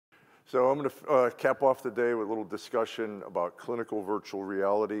So I'm going to cap off the day with a little discussion about clinical virtual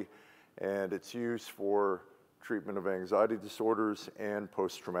reality and its use for treatment of anxiety disorders and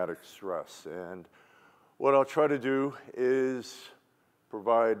post-traumatic stress. And what I'll try to do is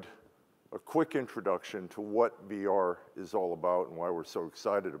provide a quick introduction to what VR is all about and why we're so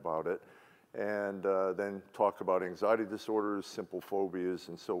excited about it, and then talk about anxiety disorders, simple phobias,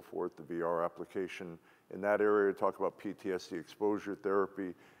 and so forth, the VR application in that area, talk about PTSD exposure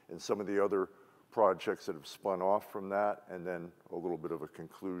therapy, and some of the other projects that have spun off from that, and then a little bit of a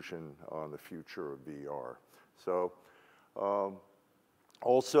conclusion on the future of VR. So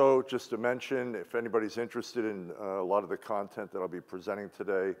also, just to mention, if anybody's interested in a lot of the content that I'll be presenting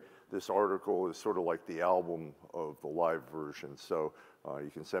today, this article is sort of like the album of the live version. So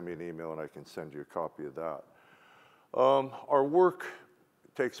you can send me an email and I can send you a copy of that. Our work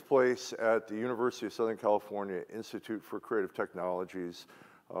takes place at the University of Southern California Institute for Creative Technologies.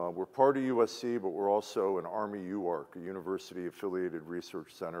 We're part of USC, but we're also an Army UARC, a university-affiliated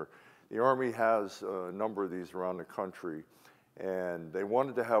research center. The Army has a number of these around the country, and they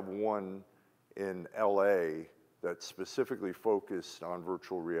wanted to have one in LA that specifically focused on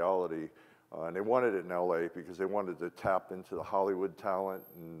virtual reality. And they wanted it in LA because they wanted to tap into the Hollywood talent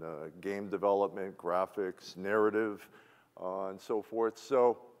and game development, graphics, narrative, and so forth.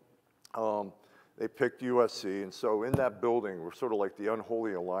 So they picked USC, and so in that building, we're sort of like the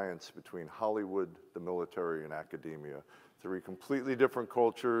unholy alliance between Hollywood, the military, and academia. Three completely different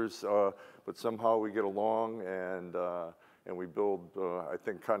cultures, but somehow we get along, and we build, I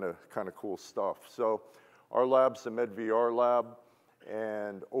think, kind of cool stuff. So our lab's the MedVR lab,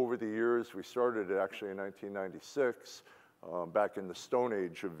 and over the years, we started it actually in 1996, back in the Stone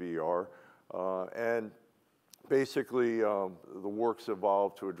Age of VR, and basically, the work's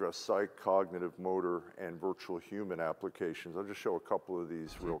evolved to address psych, cognitive, motor, and virtual human applications. I'll just show a couple of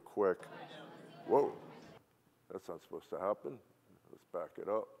these real quick. Whoa, that's not supposed to happen. Let's back it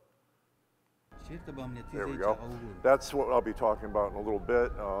up. There we go. That's what I'll be talking about in a little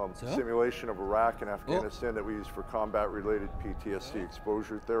bit. Simulation of Iraq and Afghanistan that we use for combat-related PTSD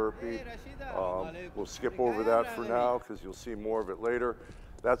exposure therapy. We'll skip over that for now because you'll see more of it later.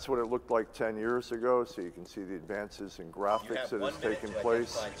 That's what it looked like 10 years ago, so you can see the advances in graphics that has taken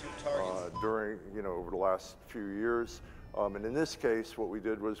place during, over the last few years. And in this case, what we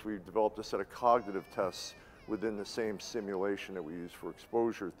did was we developed a set of cognitive tests within the same simulation that we use for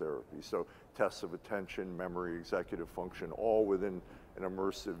exposure therapy. So tests of attention, memory, executive function, all within an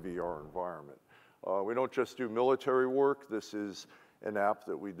immersive VR environment. We don't just do military work. This is an app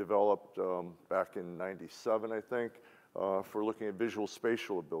that we developed back in '97, I think, for looking at visual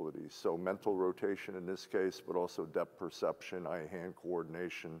spatial abilities, so mental rotation in this case, but also depth perception, eye-hand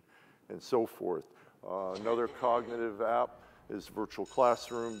coordination, and so forth. Another cognitive app is Virtual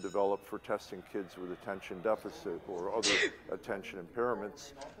Classroom, developed for testing kids with attention deficit or other attention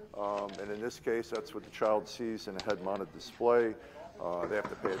impairments. And in this case, that's what the child sees in a head-mounted display. They have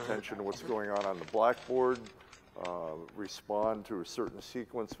to pay attention to what's going on the blackboard, respond to a certain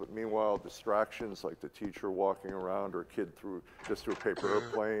sequence, but meanwhile, distractions like the teacher walking around or a kid just through a paper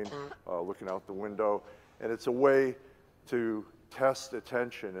airplane, looking out the window. And it's a way to test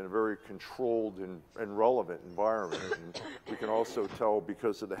attention in a very controlled and relevant environment. And we can also tell,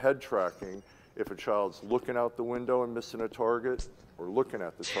 because of the head tracking, if a child's looking out the window and missing a target, or looking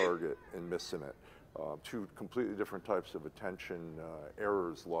at the target and missing it. Two completely different types of attention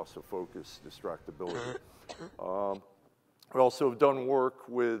errors, loss of focus, distractibility. We also have done work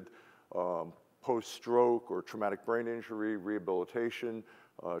with post-stroke or traumatic brain injury rehabilitation,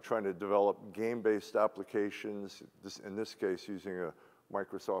 trying to develop game-based applications, in this case using a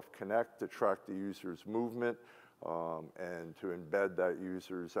Microsoft Kinect to track the user's movement and to embed that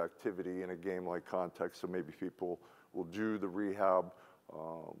user's activity in a game-like context, so maybe people will do the rehab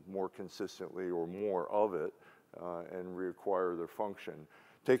more consistently or more of it and reacquire their function.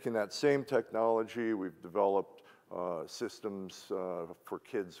 Taking that same technology, we've developed systems for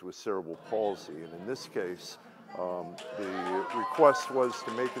kids with cerebral palsy, and in this case, the request was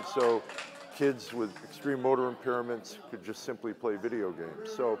to make it so kids with extreme motor impairments could just simply play video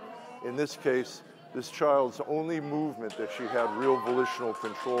games. So in this case, this child's only movement that she had real volitional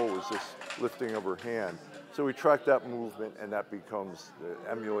control was this lifting of her hand. So we track that movement, and that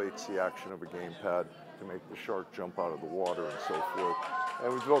emulates the action of a gamepad to make the shark jump out of the water and so forth.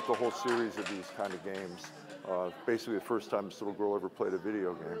 And we developed a whole series of these kind of games. Basically the first time this little girl ever played a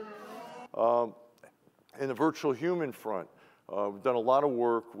video game. In the virtual human front, we've done a lot of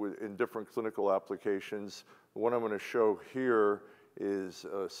work in different clinical applications. The one I'm going to show here is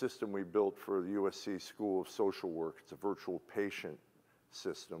a system we built for the USC School of Social Work. It's a virtual patient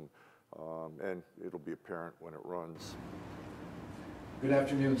system. and it'll be apparent when it runs. Good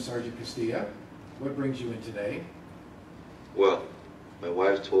afternoon, Sergeant Castilla. What brings you in today? Well, my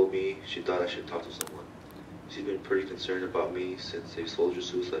wife told me she thought I should talk to someone. She's been pretty concerned about me since a soldier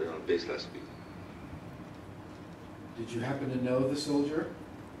suicided on base last week. Did you happen to know the soldier?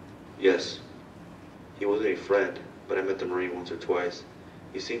 Yes. He wasn't a friend, but I met the Marine once or twice.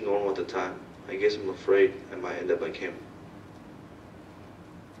 He seemed normal at the time. I guess I'm afraid I might end up like him.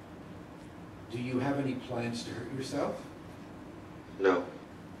 Do you have any plans to hurt yourself? No.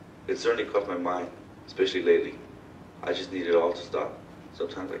 It certainly crossed my mind, especially lately. I just need it all to stop.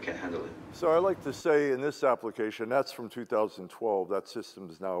 Sometimes I can't handle it. So I like to say in this application, that's from 2012, that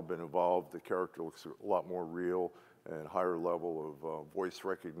system's now been evolved. The character looks a lot more real and higher level of voice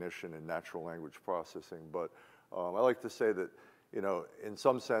recognition and natural language processing. But I like to say that, you know, in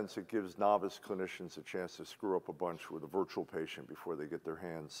some sense, it gives novice clinicians a chance to screw up a bunch with a virtual patient before they get their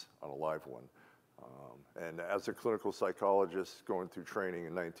hands on a live one. And as a clinical psychologist going through training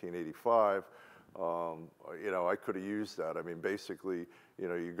in 1985, you know, I could have used that. I mean, basically, you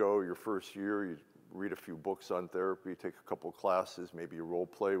know, you go your first year, you read a few books on therapy, take a couple classes, maybe you role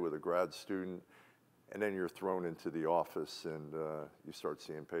play with a grad student, and then you're thrown into the office and you start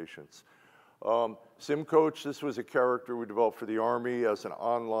seeing patients. SimCoach, this was a character we developed for the Army as an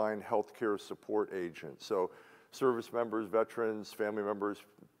online healthcare support agent. So service members, veterans, family members,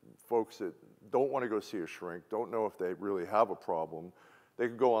 folks that don't want to go see a shrink, don't know if they really have a problem, they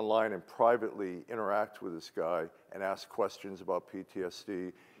could go online and privately interact with this guy and ask questions about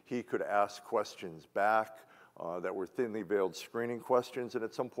PTSD. He could ask questions back that were thinly veiled screening questions, and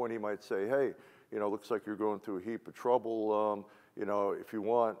at some point he might say, hey, you know, looks like you're going through a heap of trouble. You know, if you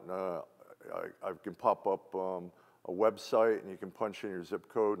want, I can pop up a website and you can punch in your zip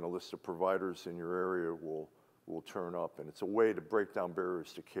code and a list of providers in your area will turn up. And it's a way to break down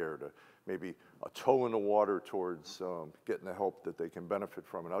barriers to care, to maybe a toe in the water towards getting the help that they can benefit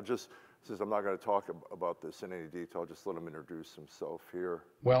from. And I'll just, since I'm not going to talk about this in any detail, I'll just let him introduce himself here.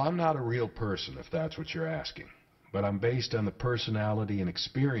 Well, I'm not a real person, if that's what you're asking. But I'm based on the personality and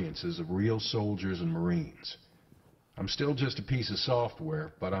experiences of real soldiers and Marines. I'm still just a piece of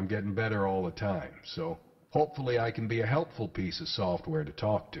software, but I'm getting better all the time. So hopefully I can be a helpful piece of software to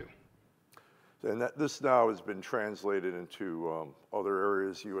talk to. And this now has been translated into other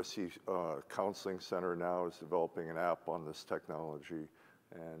areas. USC Counseling Center now is developing an app on this technology,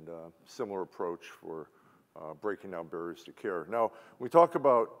 and similar approach for breaking down barriers to care. Now, when we talk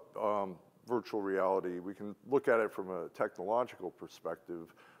about virtual reality, we can look at it from a technological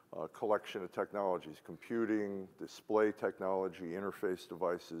perspective, collection of technologies, computing, display technology, interface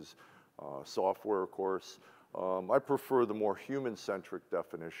devices, software, of course. I prefer the more human-centric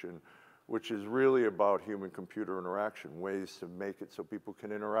definition, which is really about human-computer interaction, ways to make it so people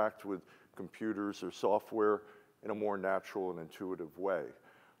can interact with computers or software in a more natural and intuitive way.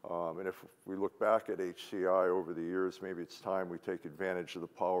 And if we look back at HCI over the years, maybe it's time we take advantage of the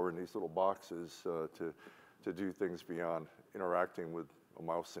power in these little boxes to do things beyond interacting with a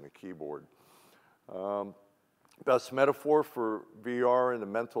mouse and a keyboard. Best metaphor for VR in the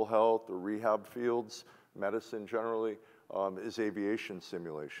mental health or rehab fields, medicine generally, is aviation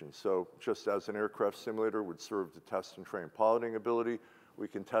simulation. So just as an aircraft simulator would serve to test and train piloting ability, we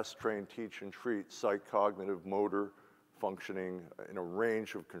can test, train, teach, and treat psych, cognitive, motor functioning in a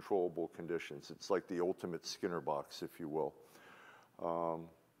range of controllable conditions. It's like the ultimate Skinner box, if you will.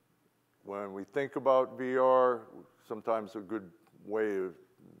 When we think about VR, sometimes a good way of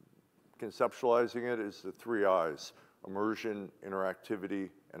conceptualizing it is the 3 I's: immersion, interactivity,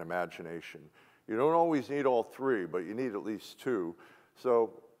 and imagination. You don't always need all 3, but you need at least 2.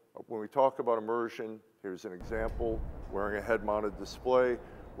 So when we talk about immersion, here's an example, wearing a head-mounted display.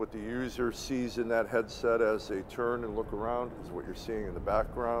 What the user sees in that headset as they turn and look around is what you're seeing in the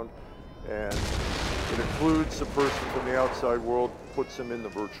background. And it includes the person from the outside world, puts them in the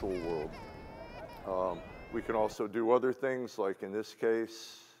virtual world. We can also do other things, like in this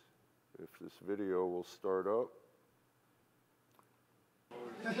case, if this video will start up.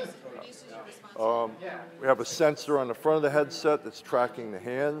 We have a sensor on the front of the headset that's tracking the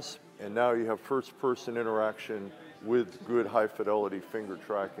hands, and now you have first-person interaction with good high-fidelity finger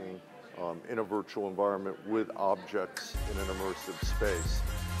tracking in a virtual environment with objects in an immersive space.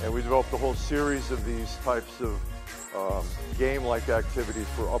 And we developed a whole series of these types of game-like activities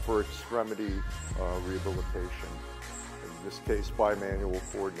for upper extremity rehabilitation. In this case, bimanual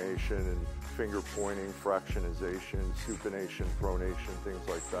coordination and finger pointing, fractionization, supination, pronation, things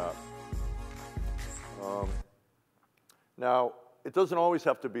like that. Now, it doesn't always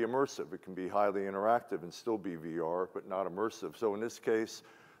have to be immersive. It can be highly interactive and still be VR, but not immersive. So in this case,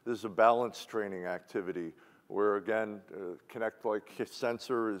 This is a balance training activity where, again, Connect like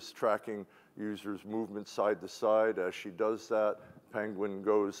sensor is tracking users' movement side to side. As she does that, Penguin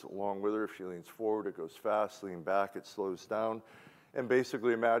goes along with her. If she leans forward, it goes fast. Lean back, it slows down. And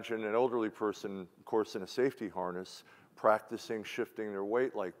basically imagine an elderly person, of course, in a safety harness, practicing shifting their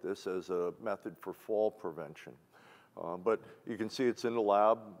weight like this as a method for fall prevention. But you can see it's in the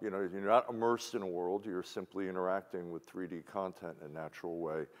lab. You know, you're not immersed in a world. You're simply interacting with 3D content in a natural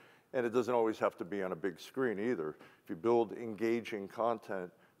way. And it doesn't always have to be on a big screen either. If you build engaging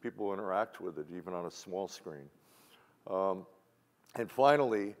content, people will interact with it, even on a small screen. And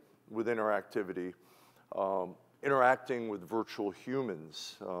finally, with interactivity, interacting with virtual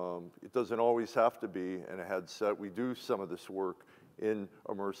humans. It doesn't always have to be in a headset. We do some of this work in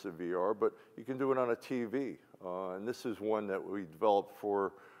immersive VR, but you can do it on a TV. And this is one that we developed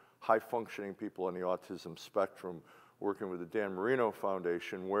for high-functioning people on the autism spectrum, working with the Dan Marino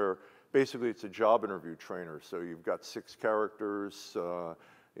Foundation, where basically it's a job interview trainer. So you've got 6 characters,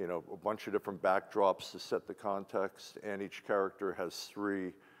 you know, a bunch of different backdrops to set the context, and each character has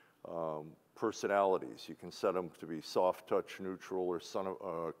 3 personalities. You can set them to be soft touch, neutral,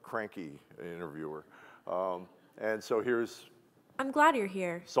 or cranky interviewer. And so here's I'm glad you're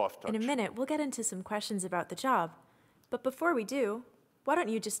here. soft touch. In a minute, we'll get into some questions about the job. But before we do, why don't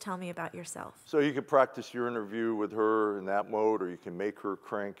you just tell me about yourself? So you can practice your interview with her in that mode, or you can make her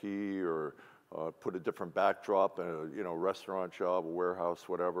cranky, or put a different backdrop, you know, restaurant job, a warehouse,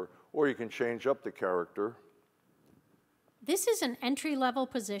 whatever. Or you can change up the character. This is an entry-level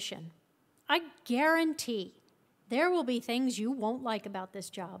position. I guarantee there will be things you won't like about this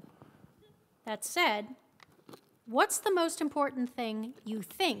job. That said, what's the most important thing you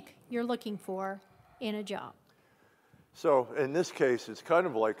think you're looking for in a job? So in this case, it's kind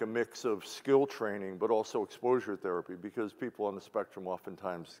of like a mix of skill training, but also exposure therapy, because people on the spectrum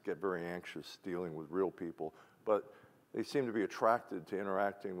oftentimes get very anxious dealing with real people, but they seem to be attracted to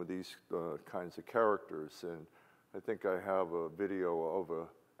interacting with these kinds of characters. And I think I have a video of an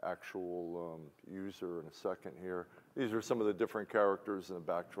actual user in a second here. These are some of the different characters in the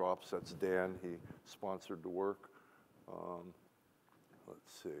backdrops. That's Dan. He sponsored the work.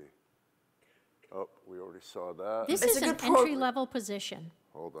 Let's see. Oh, we already saw that. This is an entry-level position.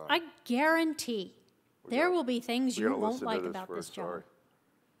 Hold on. I guarantee there will be things you won't like about this job. Sorry.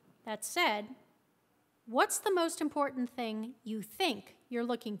 That said, what's the most important thing you think you're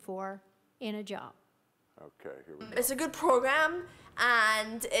looking for in a job? Okay, here we go. It's a good program,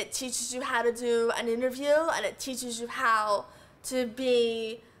 and it teaches you how to do an interview, and it teaches you how to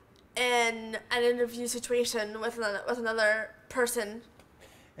be in an interview situation with another person.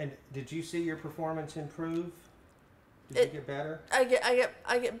 And did you see your performance improve? Did you get better? I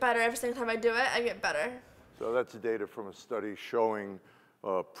get better every single time I do it. I get better. So that's data from a study showing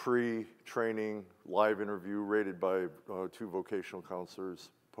pre-training live interview rated by 2 vocational counselors,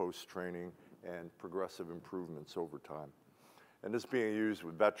 post-training, and progressive improvements over time. And this is being used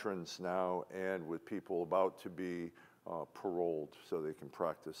with veterans now and with people about to be paroled, so they can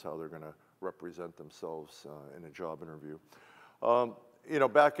practice how they're going to represent themselves in a job interview. You know,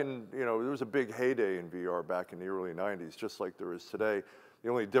 back in, you know, there was a big heyday in VR back in the early 90s, just like there is today. The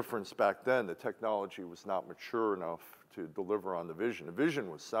only difference back then, the technology was not mature enough to deliver on the vision. The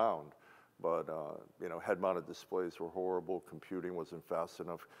vision was sound, but, you know, head-mounted displays were horrible. Computing wasn't fast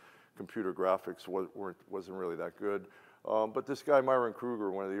enough. Computer graphics wasn't really that good. But this guy, Myron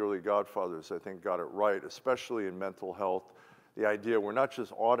Kruger, one of the early godfathers, I think got it right, especially in mental health. The idea we're not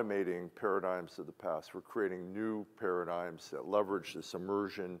just automating paradigms of the past, we're creating new paradigms that leverage this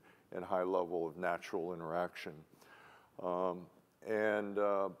immersion and high level of natural interaction.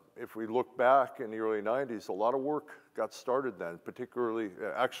 If we look back in the early 90s, a lot of work got started then, particularly,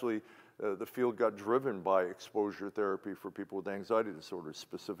 actually, the field got driven by exposure therapy for people with anxiety disorders,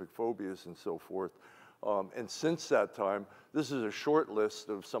 specific phobias and so forth. And since that time, this is a short list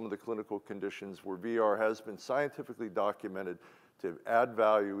of some of the clinical conditions where VR has been scientifically documented to add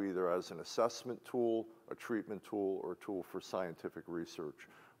value either as an assessment tool, a treatment tool, or a tool for scientific research.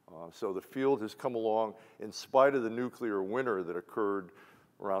 So the field has come along in spite of the nuclear winter that occurred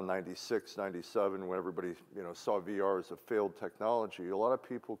around 96, 97, when everybody saw VR as a failed technology. A lot of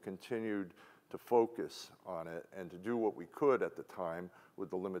people continued to focus on it and to do what we could at the time with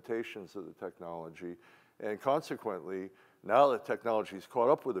the limitations of the technology. And consequently, now that technology's caught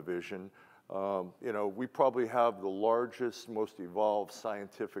up with the vision, we probably have the largest, most evolved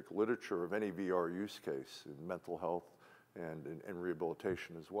scientific literature of any VR use case in mental health and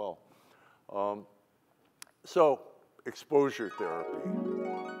rehabilitation as well. So, exposure therapy.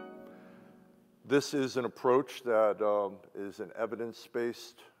 This is an approach that is an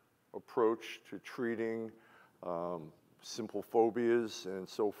evidence-based approach to treating simple phobias and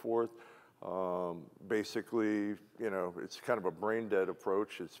so forth. Basically, it's kind of a brain dead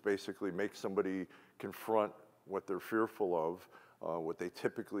approach. It's basically make somebody confront what they're fearful of, what they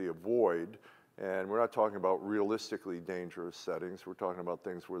typically avoid. And we're not talking about realistically dangerous settings. We're talking about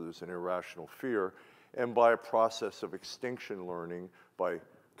things where there's an irrational fear. And by a process of extinction learning, by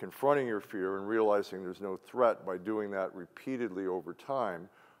confronting your fear and realizing there's no threat, by doing that repeatedly over time,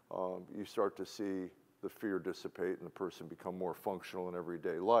 you start to see the fear dissipate and the person become more functional in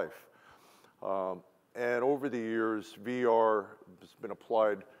everyday life. And over the years, VR has been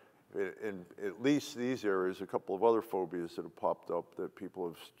applied in at least these areas, a couple of other phobias that have popped up that people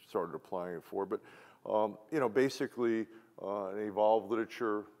have started applying it for. But, basically, an evolved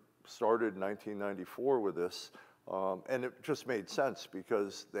literature started in 1994 with this, and it just made sense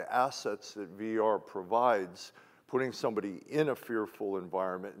because the assets that VR provides, putting somebody in a fearful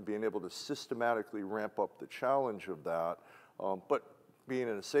environment and being able to systematically ramp up the challenge of that, but being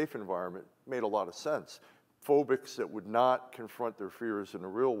in a safe environment made a lot of sense. Phobics that would not confront their fears in the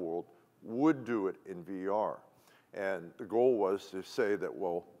real world would do it in VR. And the goal was to say that,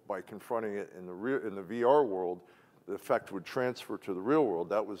 well, by confronting it in the VR world, the effect would transfer to the real world.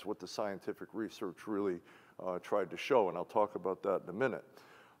 That was what the scientific research really tried to show, and I'll talk about that in a minute.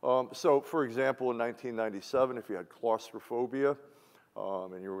 So, for example, in 1997, if you had claustrophobia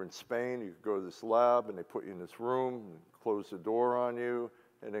and you were in Spain, you could go to this lab and they put you in this room, and close the door on you,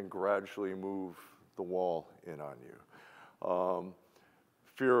 and then gradually move the wall in on you.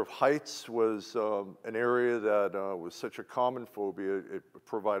 Fear of heights was an area that was such a common phobia. It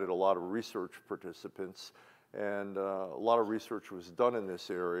provided a lot of research participants, and a lot of research was done in this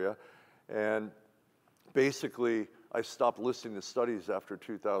area. And basically, I stopped listening to studies after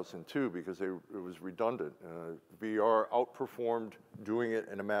 2002 because it was redundant. VR outperformed doing it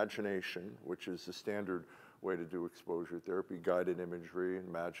in imagination, which is the standard way to do exposure therapy, guided imagery,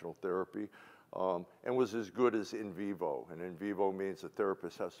 and imaginal therapy, and was as good as in vivo. And in vivo means the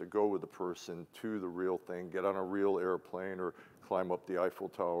therapist has to go with the person to the real thing, get on a real airplane or climb up the Eiffel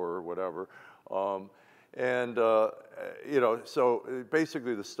Tower or whatever. So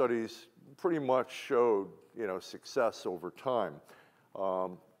basically the studies pretty much showed, success over time.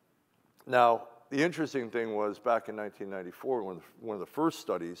 Now, the interesting thing was back in 1994, one of the first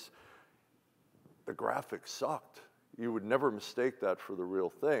studies, the graphics sucked. You would never mistake that for the real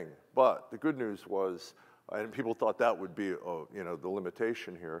thing. But the good news was, and people thought that would be, the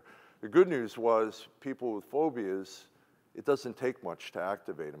limitation here. The good news was people with phobias, it doesn't take much to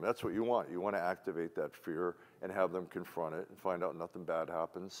activate them. That's what you want. You want to activate that fear and have them confront it and find out nothing bad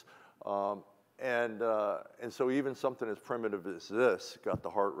happens. And so even something as primitive as this got the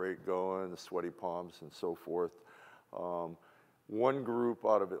heart rate going, the sweaty palms, and so forth. One group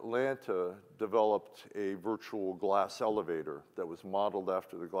out of Atlanta developed a virtual glass elevator that was modeled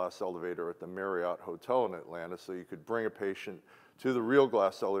after the glass elevator at the Marriott Hotel in Atlanta, so you could bring a patient to the real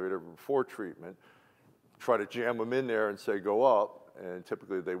glass elevator before treatment, try to jam them in there and say, go up, and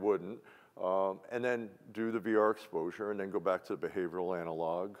typically they wouldn't, and then do the VR exposure and then go back to the behavioral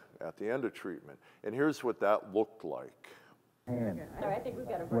analog at the end of treatment. And here's what that looked like. All right, I think we've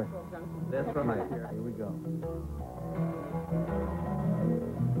got a virtual junction. That's right here. Here we go.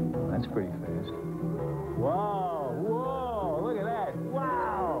 That's pretty fast. Whoa, whoa, look at that.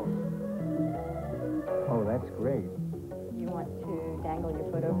 Wow. Oh, that's great. You want to dangle your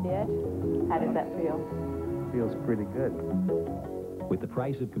foot over the edge? How does that feel? Feels pretty good. With the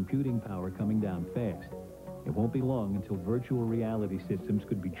price of computing power coming down fast, it won't be long until virtual reality systems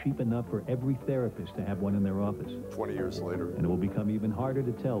could be cheap enough for every therapist to have one in their office. 20 years later. And it will become even harder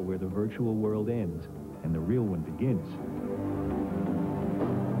to tell where the virtual world ends and the real one begins.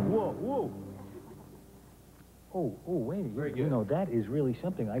 Whoa, whoa. Oh, wait. Very good. You know, that is really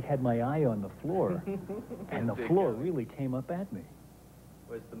something. I've had my eye on the floor, and the floor really came up at me.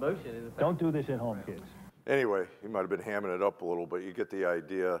 Was the motion in the Don't do this at home, kids. Anyway, you might have been hamming it up a little, but you get the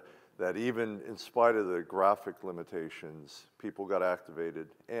idea that even in spite of the graphic limitations, people got activated,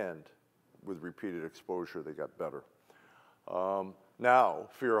 and with repeated exposure, they got better. Now,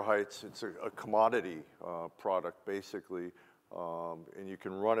 fear of heights, it's a commodity product, basically, and you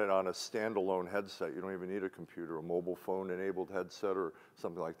can run it on a standalone headset. You don't even need a computer, a mobile phone-enabled headset, or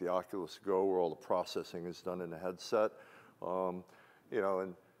something like the Oculus Go, where all the processing is done in the headset. And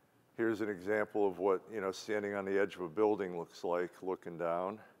here's an example of what, standing on the edge of a building looks like, looking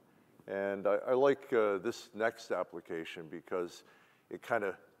down. And I like this next application because it kind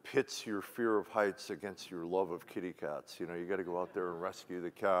of pits your fear of heights against your love of kitty cats. You got to go out there and rescue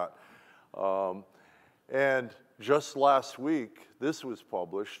the cat. And just last week, this was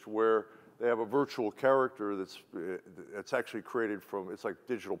published where they have a virtual character that's actually created from, it's like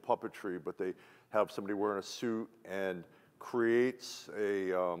digital puppetry, but they have somebody wearing a suit and creates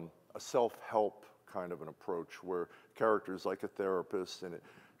a self-help kind of an approach where character's like a therapist, and it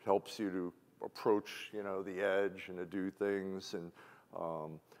helps you to approach, you know, the edge and to do things. And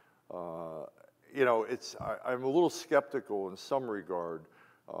you know, I'm a little skeptical in some regard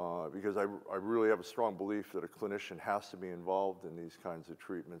because I really have a strong belief that a clinician has to be involved in these kinds of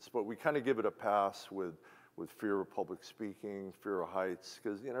treatments. But we kind of give it a pass with fear of public speaking, fear of heights,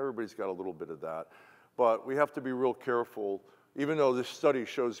 because, you know, everybody's got a little bit of that. But we have to be real careful, even though this study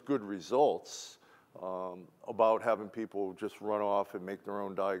shows good results, about having people just run off and make their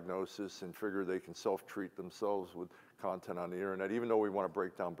own diagnosis and figure they can self-treat themselves with content on the internet. Even though we want to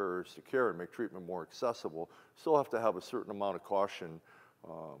break down barriers to care and make treatment more accessible, still have to have a certain amount of caution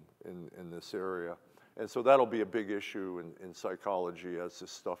in this area. And so that'll be a big issue in psychology as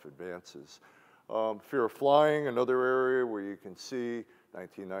this stuff advances. Fear of flying, another area where you can see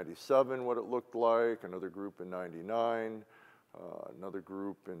 1997 what it looked like, another group in 99, another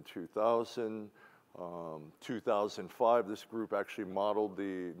group in 2000. 2005, this group actually modeled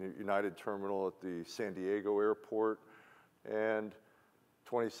the United terminal at the San Diego airport. And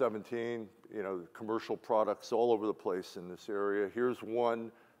 2017, you know, commercial products all over the place in this area. Here's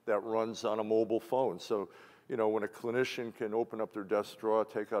one that runs on a mobile phone. So, you know, when a clinician can open up their desk drawer,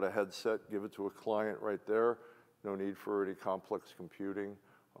 take out a headset, give it to a client right there, no need for any complex computing.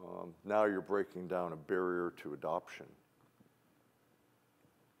 Now you're breaking down a barrier to adoption.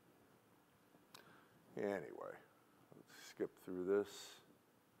 Anyway, let's skip through this.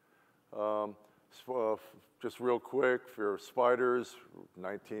 Just real quick, Fear of Spiders,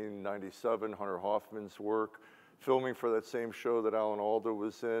 1997, Hunter Hoffman's work. Filming for that same show that Alan Alda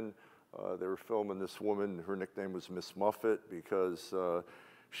was in. They were filming this woman, her nickname was Miss Muffet because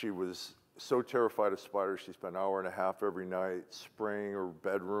she was so terrified of spiders, she spent an hour and a half every night spraying her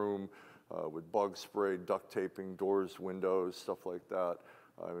bedroom with bug spray, duct taping doors, windows, stuff like that.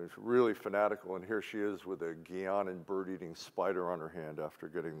 I mean, it's really fanatical, and here she is with a Guianan bird-eating spider on her hand after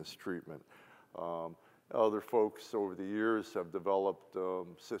getting this treatment. Other folks over the years have developed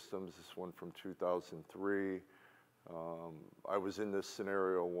systems, this one from 2003. I was in this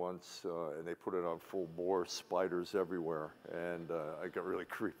scenario once, and they put it on full bore, spiders everywhere, and I got really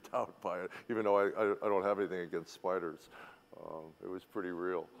creeped out by it, even though I don't have anything against spiders. It was pretty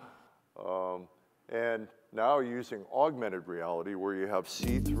real. And now using augmented reality, where you have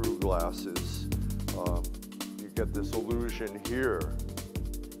see-through glasses, you get this illusion here.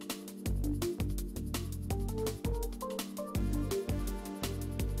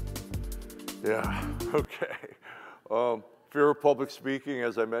 Yeah, okay. Fear of public speaking,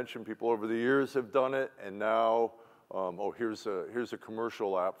 as I mentioned, people over the years have done it, and now, here's a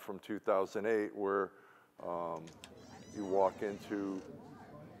commercial app from 2008 where you walk into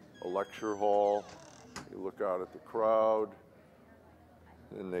a lecture hall, you look out at the crowd,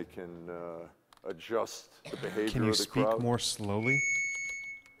 and they can adjust the behavior of the crowd. Can you speak more slowly?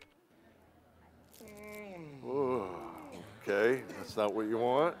 Okay, that's not what you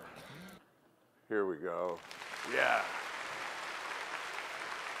want. Here we go. Yeah.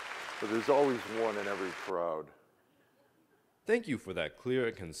 But there's always one in every crowd. Thank you for that clear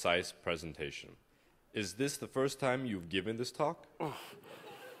and concise presentation. Is this the first time you've given this talk?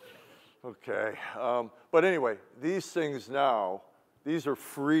 Okay. But anyway, these things now, these are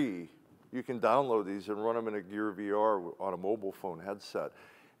free. You can download these and run them in a Gear VR on a mobile phone headset.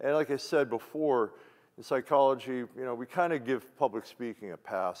 And like I said before, in psychology, you know, we kind of give public speaking a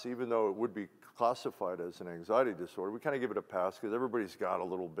pass, even though it would be classified as an anxiety disorder. We kind of give it a pass because everybody's got a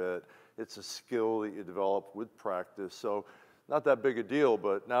little bit. It's a skill that you develop with practice. So not that big a deal,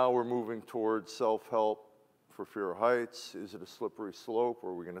 but now we're moving towards self-help for fear of heights. Is it a slippery slope, or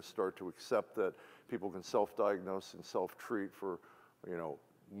are we going to start to accept that people can self-diagnose and self-treat for, you know,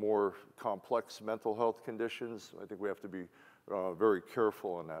 more complex mental health conditions? I think we have to be very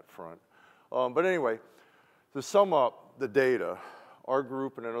careful on that front. But anyway, to sum up the data, our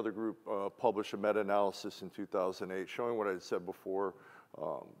group and another group published a meta-analysis in 2008 showing what I had said before,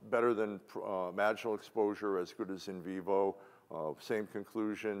 better than marginal exposure, as good as in vivo, same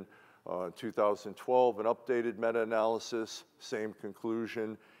conclusion. 2012, an updated meta-analysis, same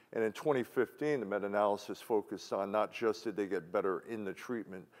conclusion. And in 2015, the meta-analysis focused on not just did they get better in the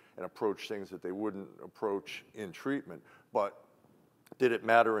treatment and approach things that they wouldn't approach in treatment, but did it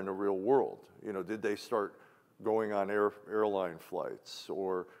matter in the real world? You know, did they start going on airline flights,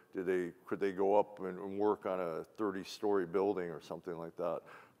 or could they go up and work on a 30-story building or something like that?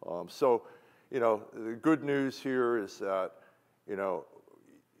 So, you know, the good news here is that, you know,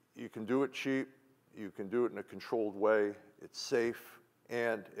 you can do it cheap, you can do it in a controlled way, it's safe,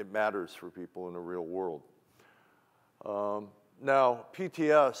 and it matters for people in the real world. Now,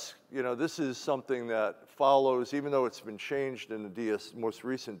 PTS, you know, this is something that follows, even though it's been changed in the most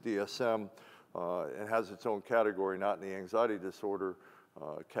recent DSM, and has its own category, not in the anxiety disorder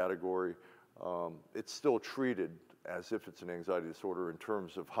category, it's still treated as if it's an anxiety disorder in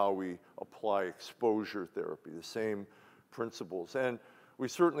terms of how we apply exposure therapy, the same principles. And we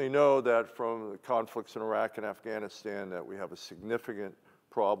certainly know that from the conflicts in Iraq and Afghanistan that we have a significant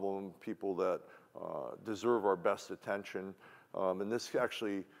problem, people that deserve our best attention. And this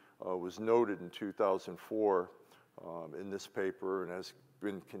actually was noted in 2004 in this paper and has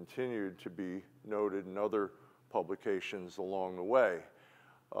been continued to be noted in other publications along the way.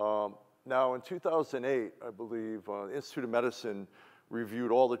 Now, in 2008, I believe, the Institute of Medicine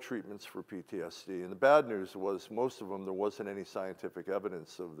reviewed all the treatments for PTSD. And the bad news was most of them, there wasn't any scientific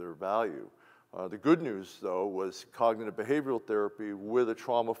evidence of their value. The good news, though, was cognitive behavioral therapy with a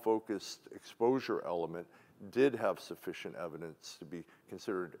trauma-focused exposure element did have sufficient evidence to be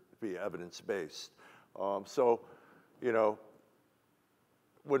considered to be evidence-based. So, you know,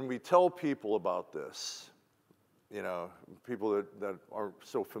 when we tell people about this, you know, people that aren't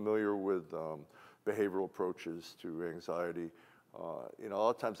so familiar with behavioral approaches to anxiety, you know, a lot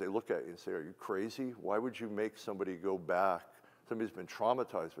of times they look at you and say, are you crazy? Why would you make somebody go back? Somebody's been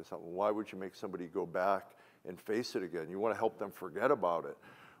traumatized by something. Why would you make somebody go back and face it again? You want to help them forget about it.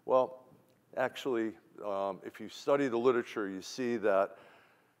 Well, actually, if you study the literature, you see that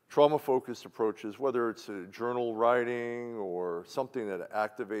trauma-focused approaches, whether it's a journal writing or something that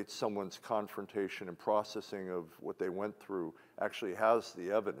activates someone's confrontation and processing of what they went through, actually has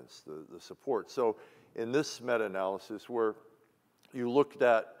the evidence, the support. So in this meta-analysis where you looked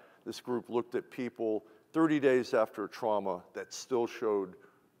at, this group looked at people 30 days after trauma that still showed,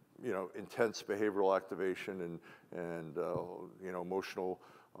 you know, intense behavioral activation and you know, emotional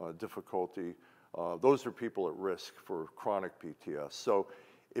difficulty. Those are people at risk for chronic PTS. So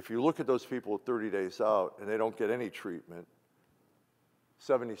if you look at those people 30 days out and they don't get any treatment,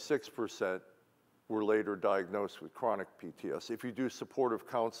 76% were later diagnosed with chronic PTS. If you do supportive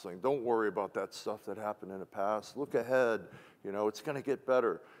counseling, don't worry about that stuff that happened in the past. Look ahead, you know, it's gonna get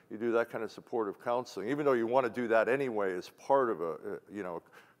better. You do that kind of supportive counseling, even though you wanna do that anyway as part of a you know,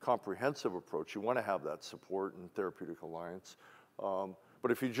 comprehensive approach. You wanna have that support and therapeutic alliance.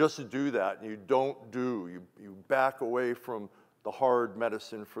 But if you just do that and you don't you back away from the hard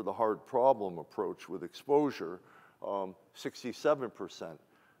medicine for the hard problem approach with exposure, 67%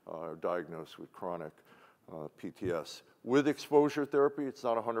 are diagnosed with chronic PTS. With exposure therapy, it's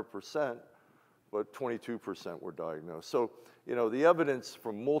not 100%, but 22% were diagnosed. So, you know, the evidence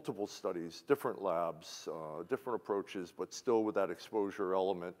from multiple studies, different labs, different approaches, but still with that exposure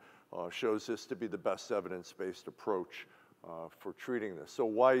element, shows this to be the best evidence-based approach for treating this. So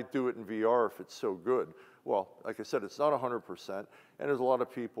why do it in VR if it's so good? Well, like I said, it's not 100%, and there's a lot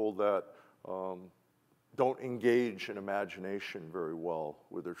of people that don't engage in imagination very well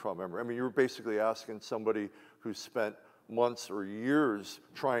with their trauma memory. I mean, you're basically asking somebody who spent months or years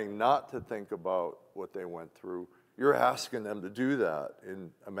trying not to think about what they went through, you're asking them to do that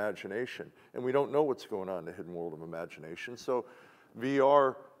in imagination. And we don't know what's going on in the hidden world of imagination. So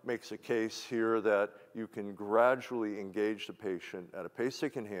VR makes a case here that you can gradually engage the patient at a pace they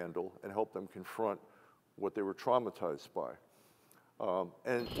can handle and help them confront what they were traumatized by.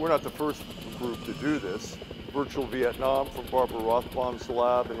 And we're not the first group to do this. Virtual Vietnam from Barbara Rothbaum's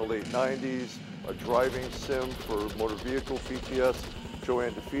lab in the late 90s, a driving sim for motor vehicle PTS,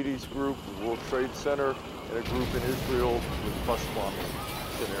 Joanne DeFeedy's group, the World Trade Center, and a group in Israel with bus bombing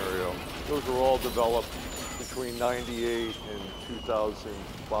scenario. Those were all developed between 98 and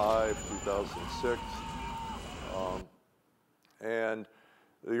 2005, 2006. And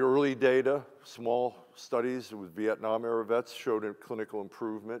the early data, small studies with Vietnam era vets showed a clinical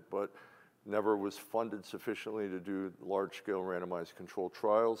improvement, but never was funded sufficiently to do large-scale randomized controlled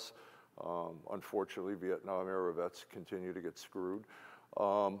trials. Unfortunately, Vietnam era vets continue to get screwed.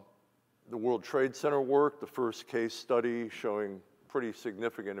 The World Trade Center work, the first case study showing pretty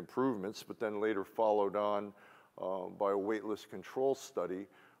significant improvements, but then later followed on by a waitlist control study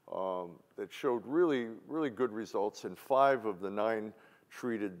that showed really, really good results in 5 of the 9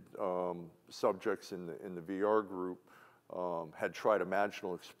 treated subjects in the VR group had tried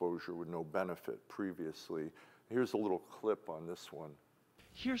imaginal exposure with no benefit previously. Here's a little clip on this one.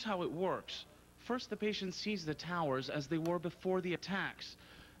 Here's how it works. First, the patient sees the towers as they were before the attacks.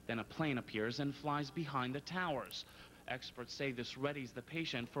 Then a plane appears and flies behind the towers. Experts say this readies the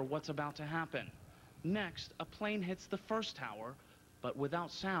patient for what's about to happen. Next, a plane hits the first tower, but without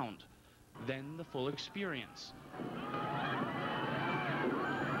sound. Then the full experience.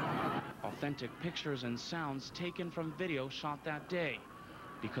 Authentic pictures and sounds taken from video shot that day.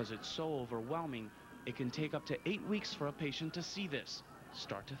 Because it's so overwhelming, it can take up to 8 weeks for a patient to see this,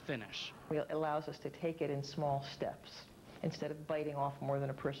 start to finish. It allows us to take it in small steps instead of biting off more than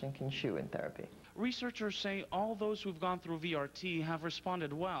a person can chew in therapy. Researchers say all those who've gone through VRT have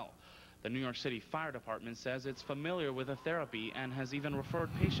responded well. The New York City Fire Department says it's familiar with the therapy and has even referred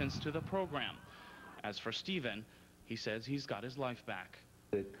patients to the program. As for Stephen, he says he's got his life back.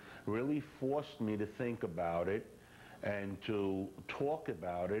 It really forced me to think about it and to talk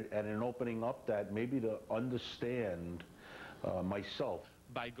about it, and in opening up that, maybe to understand myself.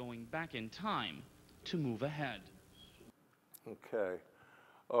 By going back in time to move ahead. Okay.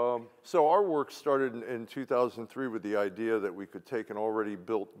 So our work started in 2003 with the idea that we could take an already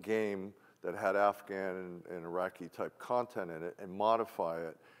built game that had Afghan and Iraqi type content in it and modify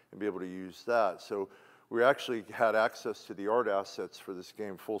it and be able to use that. So we actually had access to the art assets for this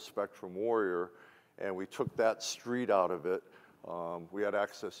game, Full Spectrum Warrior, and we took that street out of it. We had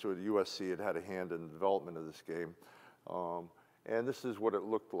access to it. USC had a hand in the development of this game. And this is what it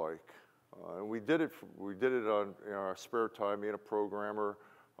looked like. And we did it on our spare time. Me and a programmer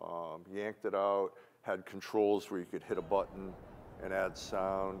yanked it out, had controls where you could hit a button and add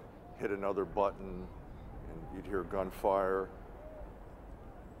sound, hit another button, and you'd hear gunfire.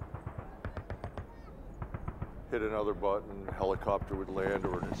 Hit another button, a helicopter would land,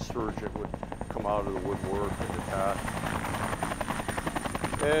 or an insurgent would come out of the woodwork and attack.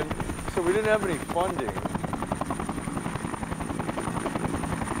 And so we didn't have any funding,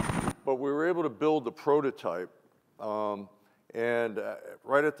 but we were able to build the prototype.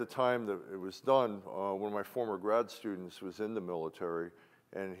 Right at the time that it was done, one of my former grad students was in the military,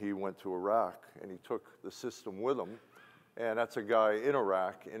 and he went to Iraq, and he took the system with him. And that's a guy in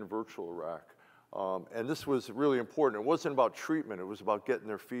Iraq, in virtual Iraq. And this was really important. It wasn't about treatment, it was about getting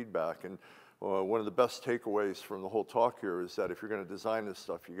their feedback. And one of the best takeaways from the whole talk here is that if you're gonna design this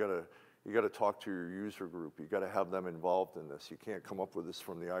stuff, you gotta talk to your user group. You gotta have them involved in this. You can't come up with this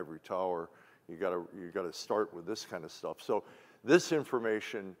from the ivory tower. You gotta start with this kind of stuff. So this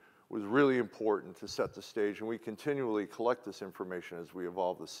information was really important to set the stage, and we continually collect this information as we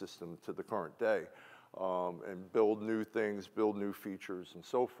evolve the system to the current day, and build new things, build new features, and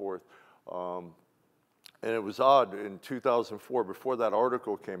so forth. And it was odd, in 2004, before that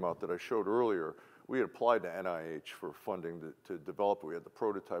article came out that I showed earlier, we had applied to NIH for funding to develop it. We had the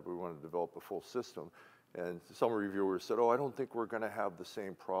prototype, we wanted to develop a full system. And some reviewers said, oh, I don't think we're gonna have the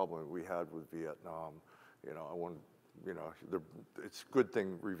same problem we had with Vietnam. It's a good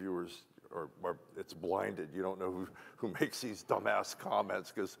thing reviewers it's blinded. You don't know who makes these dumbass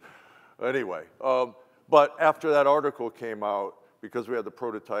comments, because anyway. But after that article came out, because we had the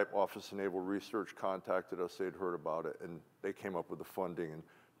prototype, Office of Naval Research contacted us, they'd heard about it, and they came up with the funding in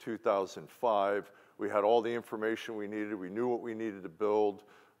 2005. We had all the information we needed. We knew what we needed to build,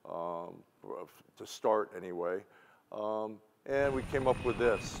 to start anyway. And we came up with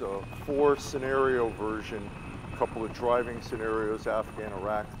this, 4 scenario version, a couple of driving scenarios,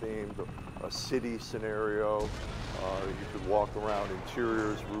 Afghan-Iraq themed, a city scenario. You could walk around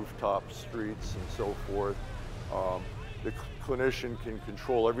interiors, rooftops, streets, and so forth. The clinician can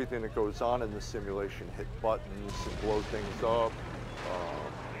control everything that goes on in the simulation, hit buttons and blow things up,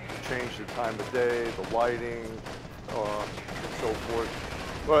 change the time of day, the lighting, and so forth.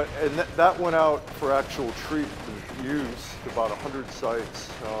 And that went out for actual treatment use to about 100 sites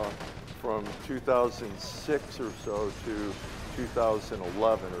from 2006 or so to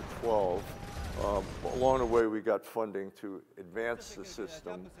 2011 or 12. Along the way, we got funding to advance the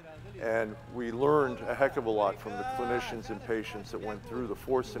system, and we learned a heck of a lot from the clinicians and patients that went through the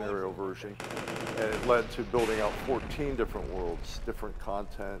 4 scenario version, and it led to building out 14 different worlds, different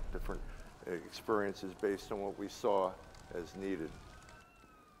content, different experiences based on what we saw as needed.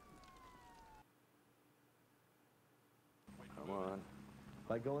 Come on.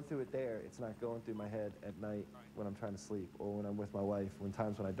 By going through it there, it's not going through my head at night when I'm trying to sleep, or when I'm with my wife, when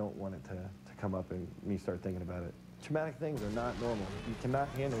times when I don't want it to come up and me start thinking about it. Traumatic things are not normal. You cannot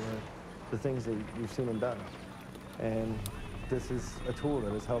handle the things that you've seen them done. And this is a tool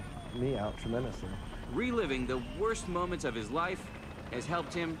that has helped me out tremendously. Reliving the worst moments of his life has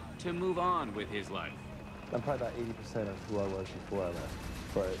helped him to move on with his life. I'm probably about 80% of who I was before I left,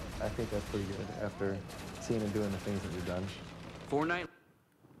 but I think that's pretty good after seeing and doing the things that we've done. Fortnite.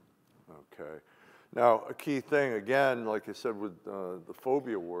 Okay. Now, a key thing, again, like I said with the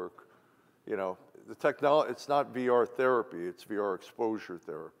phobia work, the technology, it's not VR therapy, it's VR exposure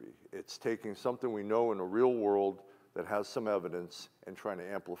therapy. It's taking something we know in the real world that has some evidence and trying to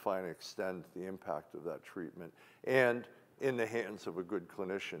amplify and extend the impact of that treatment, and in the hands of a good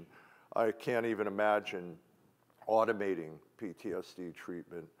clinician. I can't even imagine automating PTSD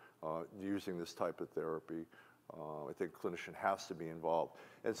treatment using this type of therapy. I think a clinician has to be involved.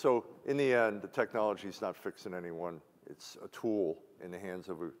 And so in the end, the technology is not fixing anyone. It's a tool in the hands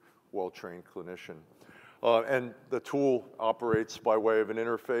of a well-trained clinician. And the tool operates by way of an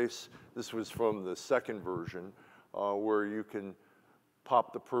interface. This was from the second version, where you can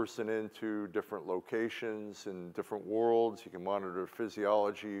pop the person into different locations and different worlds. You can monitor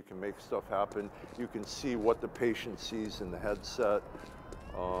physiology. You can make stuff happen. You can see what the patient sees in the headset.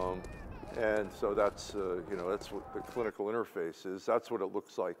 And so that's, you know, that's what the clinical interface is. That's what it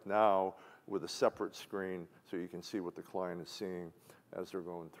looks like now with a separate screen, so you can see what the client is seeing as they're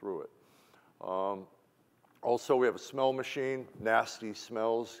going through it. Also, we have a smell machine. Nasty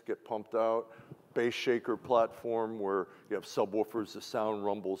smells get pumped out. Bass shaker platform where you have subwoofers, the sound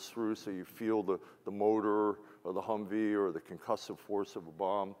rumbles through, so you feel the motor or the Humvee or the concussive force of a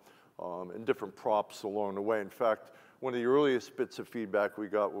bomb, and different props along the way. In fact, one of the earliest bits of feedback we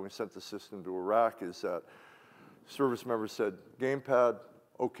got when we sent the system to Iraq is that service members said, gamepad,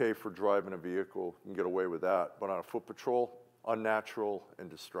 okay for driving a vehicle, you can get away with that, but on a foot patrol, unnatural and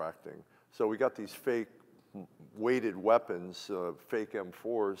distracting. So we got these fake weighted weapons, fake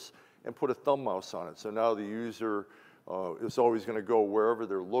M4s, and put a thumb mouse on it. So now the user is always going to go wherever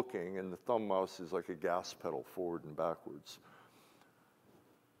they're looking, and the thumb mouse is like a gas pedal forward and backwards.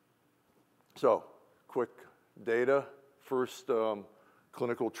 So, quick data. First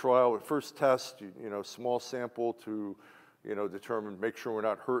clinical trial, first test, you know, small sample to, you know, determine, make sure we're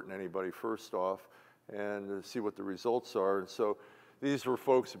not hurting anybody first off, and see what the results are. And so these were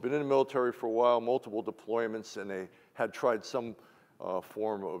folks who've been in the military for a while, multiple deployments, and they had tried some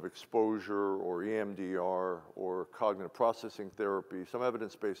form of exposure or EMDR or cognitive processing therapy, some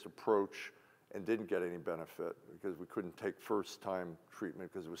evidence-based approach, and didn't get any benefit because we couldn't take first-time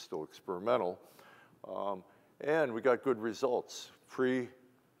treatment because it was still experimental. And we got good results.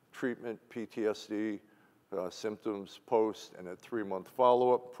 Pre-treatment PTSD symptoms, post, and at 3-month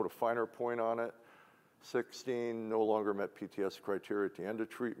follow-up, put a finer point on it. 16 no longer met PTSD criteria at the end of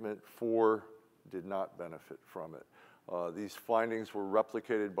treatment. 4 did not benefit from it. These findings were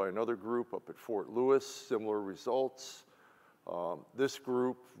replicated by another group up at Fort Lewis, similar results. This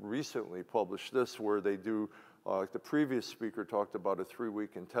group recently published this where they do, like the previous speaker talked about a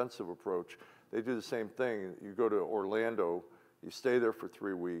 3-week intensive approach. They do the same thing. You go to Orlando, you stay there for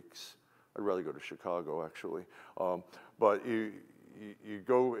 3 weeks. I'd rather go to Chicago, actually. But you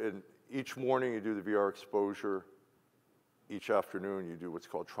go, and each morning you do the VR exposure. Each afternoon you do what's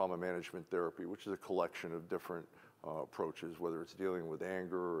called trauma management therapy, which is a collection of different approaches, whether it's dealing with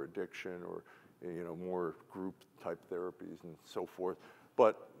anger or addiction or, you know, more group type therapies and so forth.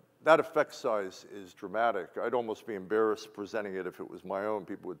 But that effect size is dramatic. I'd almost be embarrassed presenting it if it was my own.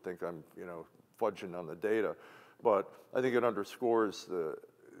 People would think I'm, you know, fudging on the data. But I think it underscores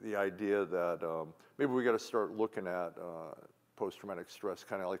the idea that maybe we got to start looking at post-traumatic stress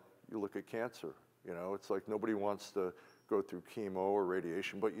kind of like you look at cancer. You know, it's like nobody wants to go through chemo or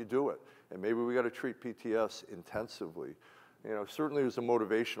radiation, but you do it. And maybe we got to treat PTS intensively. You know, certainly there's a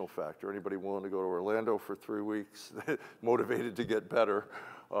motivational factor. Anybody willing to go to Orlando for 3 weeks, motivated to get better.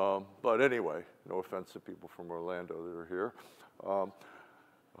 But anyway, no offense to people from Orlando that are here.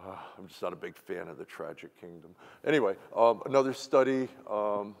 I'm just not a big fan of the Tragic Kingdom. Anyway, another study,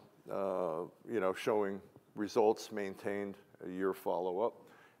 you know, showing results maintained a year follow-up,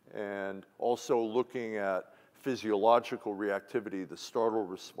 and also looking at physiological reactivity, the startle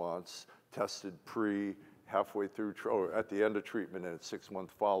response tested halfway through, or at the end of treatment and at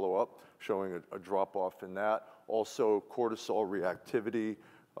 6-month follow-up, showing a drop-off in that. Also cortisol reactivity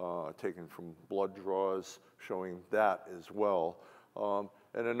taken from blood draws, showing that as well.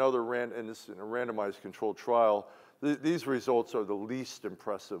 And another and this is in a randomized controlled trial. These results are the least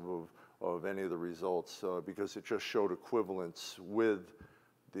impressive of any of the results because it just showed equivalence with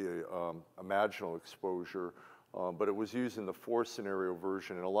the imaginal exposure. But it was used in the 4-scenario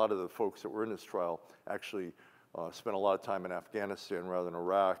version, and a lot of the folks that were in this trial actually spent a lot of time in Afghanistan rather than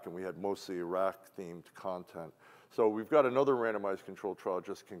Iraq, and we had mostly Iraq-themed content. So we've got another randomized controlled trial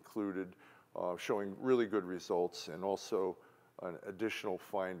just concluded showing really good results, and also an additional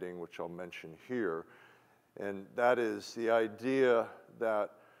finding, which I'll mention here, and that is the idea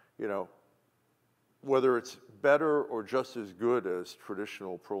that, you know, whether it's better or just as good as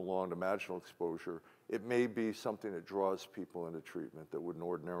traditional prolonged imaginal exposure, it may be something that draws people into treatment that wouldn't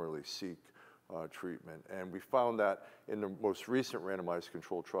ordinarily seek treatment. And we found that in the most recent randomized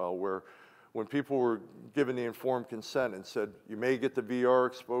control trial, where when people were given the informed consent and said, you may get the VR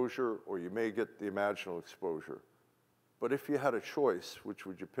exposure or you may get the imaginal exposure. But if you had a choice, which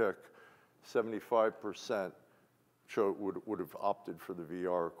would you pick? 75% would have opted for the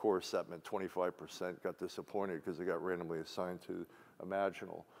VR. Of course, that meant 25% got disappointed because they got randomly assigned to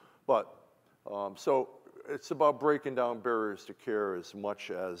imaginal. But so it's about breaking down barriers to care as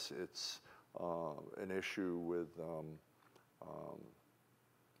much as it's an issue with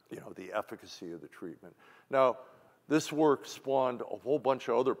you know, the efficacy of the treatment. Now, this work spawned a whole bunch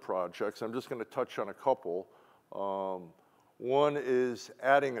of other projects. I'm just going to touch on a couple. One is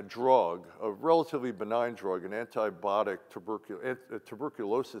adding a drug, a relatively benign drug, an antibiotic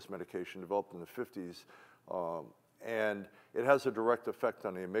tuberculosis medication developed in the 50s, and it has a direct effect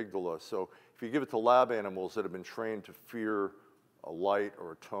on the amygdala. So if you give it to lab animals that have been trained to fear a light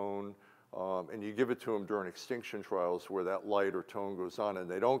or a tone, and you give it to them during extinction trials where that light or tone goes on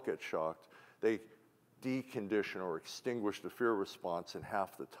and they don't get shocked, they decondition or extinguish the fear response in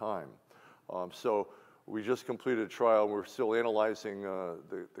half the time. So we just completed a trial. We're still analyzing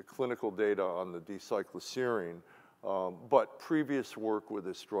the clinical data on the D-cycloserine, but previous work with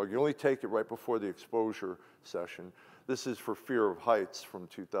this drug, you only take it right before the exposure session. This is for fear of heights from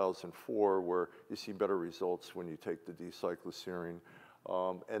 2004, where you see better results when you take the D-cycloserine.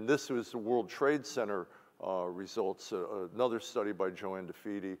 And this was the World Trade Center results, another study by Joanne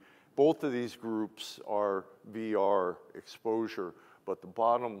DeFede. Both of these groups are VR exposure, but the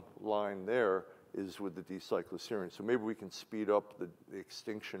bottom line there is with the D-cycloserine. So maybe we can speed up the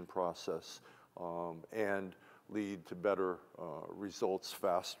extinction process and lead to better results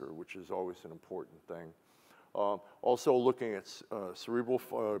faster, which is always an important thing. Also looking at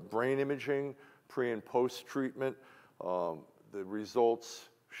cerebral brain imaging, pre and post treatment. The results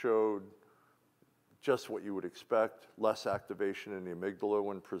showed just what you would expect: less activation in the amygdala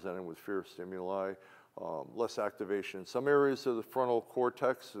when presented with fear stimuli, less activation in some areas of the frontal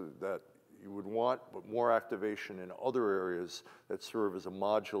cortex that you would want, but more activation in other areas that serve as a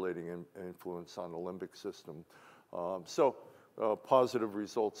modulating influence on the limbic system. So positive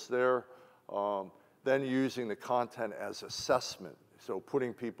results there. Then using the content as assessment. So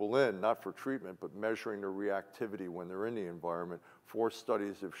putting people in, not for treatment, but measuring their reactivity when they're in the environment. 4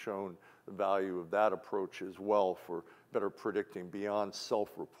 studies have shown the value of that approach as well for better predicting beyond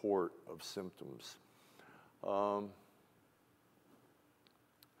self-report of symptoms.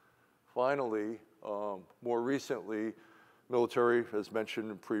 Finally, more recently, military, as mentioned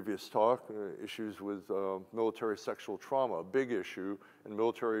in previous talk, issues with military sexual trauma, a big issue, and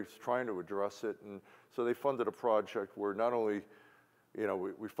military is trying to address it. And so they funded a project where not only, you know,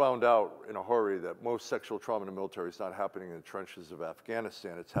 we found out in a hurry that most sexual trauma in the military is not happening in the trenches of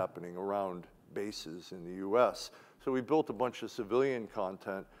Afghanistan, it's happening around bases in the US. So we built a bunch of civilian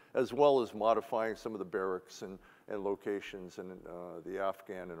content, as well as modifying some of the barracks and locations in the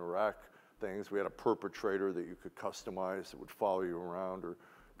Afghan and Iraq things. We had a perpetrator that you could customize that would follow you around or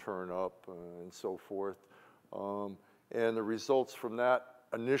turn up and so forth. And the results from that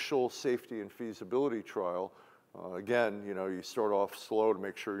initial safety and feasibility trial, again, you know, you start off slow to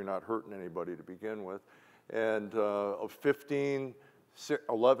make sure you're not hurting anybody to begin with. And of 15,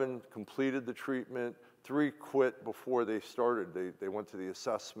 11 completed the treatment, 3 quit before they started. They went to the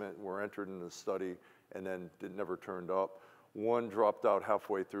assessment and were entered in the study, and then it never turned up. 1 dropped out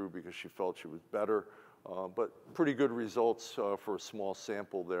halfway through because she felt she was better, but pretty good results for a small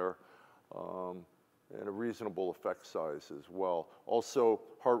sample there, and a reasonable effect size as well. Also,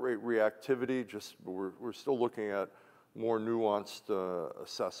 heart rate reactivity, just we're still looking at more nuanced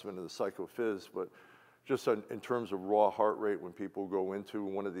assessment of the psychophys, but just in terms of raw heart rate, when people go into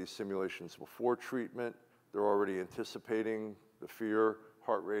one of these simulations before treatment, they're already anticipating the fear,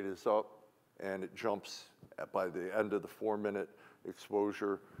 heart rate is up, and it jumps by the end of the 4-minute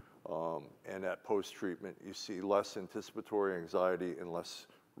exposure. And at post-treatment, you see less anticipatory anxiety and less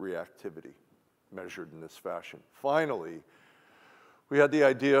reactivity measured in this fashion. Finally, we had the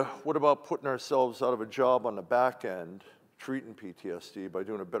idea, what about putting ourselves out of a job on the back end, treating PTSD, by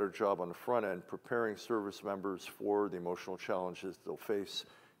doing a better job on the front end, preparing service members for the emotional challenges they'll face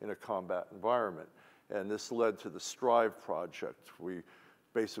in a combat environment. And this led to the STRIVE project. We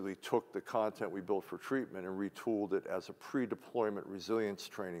basically took the content we built for treatment and retooled it as a pre-deployment resilience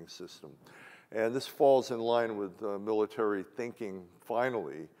training system. And this falls in line with military thinking,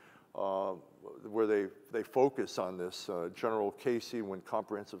 finally, where they focus on this. General Casey, when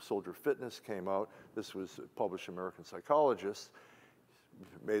Comprehensive Soldier Fitness came out, this was published in American Psychologist,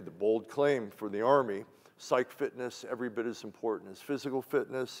 made the bold claim for the Army, Psych fitness, every bit as important as physical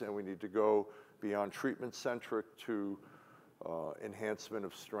fitness, and we need to go beyond treatment-centric to enhancement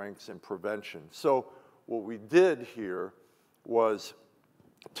of strengths and prevention. So what we did here was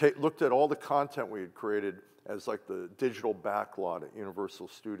looked at all the content we had created as like the digital backlot at Universal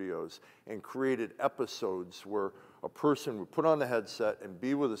Studios and created episodes where a person would put on the headset and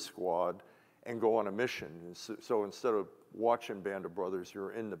be with a squad and go on a mission. And so instead of watching Band of Brothers,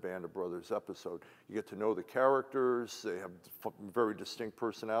 you're in the Band of Brothers episode. You get to know the characters, they have very distinct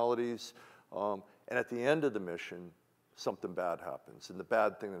personalities, and at the end of the mission, something bad happens. And the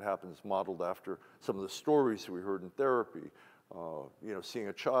bad thing that happens is modeled after some of the stories we heard in therapy. You know, seeing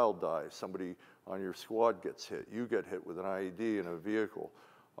a child die, somebody on your squad gets hit, you get hit with an IED in a vehicle.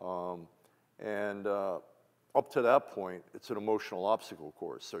 Up to that point, it's an emotional obstacle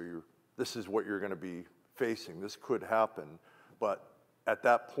course. So this is what you're going to be facing. This could happen. But at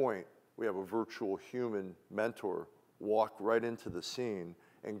that point, we have a virtual human mentor walk right into the scene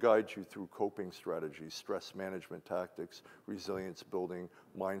and guide you through coping strategies, stress management tactics, resilience building,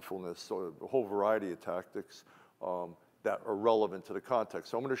 mindfulness, so a whole variety of tactics that are relevant to the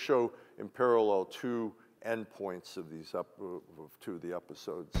context. So I'm going to show in parallel two endpoints of these two of the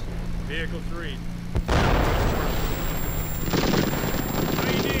episodes. Vehicle 3.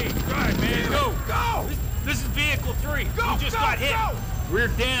 Drive, man, go! Go! This is Vehicle 3. Go! We just got hit. Go! We're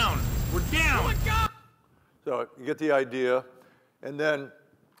down. We're down. So you get the idea, and then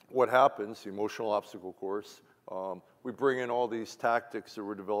what happens, the emotional obstacle course, we bring in all these tactics that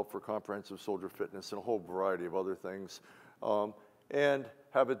were developed for comprehensive soldier fitness and a whole variety of other things, and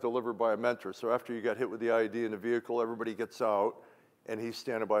have it delivered by a mentor. So after you got hit with the IED in the vehicle, everybody gets out, and he's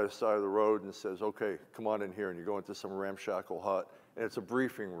standing by the side of the road and says, okay, come on in here, and you go into some ramshackle hut, and it's a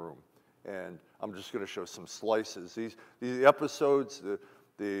briefing room. And I'm just going to show some slices. These episodes,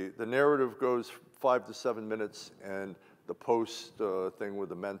 the narrative goes 5 to 7 minutes, and the post thing with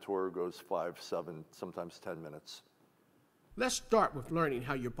the mentor goes 5, 7, sometimes 10 minutes. Let's start with learning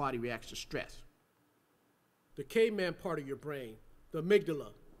how your body reacts to stress. The caveman part of your brain, the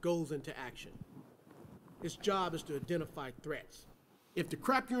amygdala, goes into action. Its job is to identify threats. If the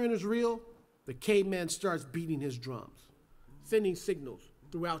crap you're in is real, the caveman starts beating his drums, sending signals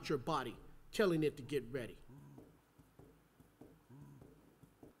throughout your body, telling it to get ready.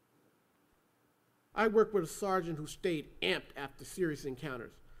 I worked with a sergeant who stayed amped after serious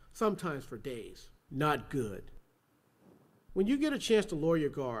encounters, sometimes for days. Not good. When you get a chance to lower your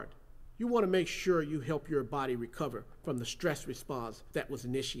guard, you want to make sure you help your body recover from the stress response that was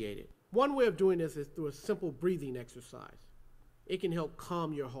initiated. One way of doing this is through a simple breathing exercise. It can help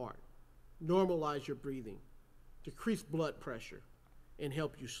calm your heart, normalize your breathing, decrease blood pressure, and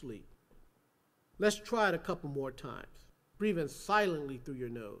help you sleep. Let's try it a couple more times. Breathe in silently through your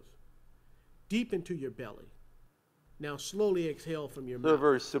nose, deep into your belly. Now slowly exhale from your mouth. They're a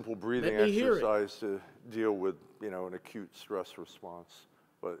very simple breathing exercise to deal with, an acute stress response.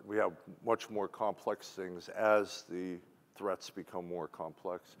 But we have much more complex things as the threats become more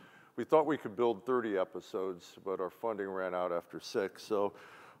complex. We thought we could build 30 episodes, but our funding ran out after 6. So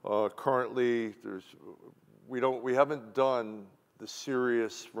currently, we haven't done the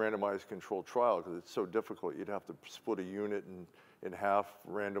serious randomized controlled trial because it's so difficult. You'd have to split a unit in half,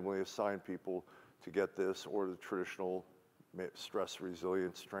 randomly assign people to get this, or the traditional stress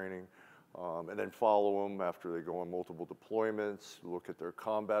resilience training, and then follow them after they go on multiple deployments, look at their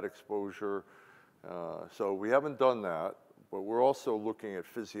combat exposure. So we haven't done that, but we're also looking at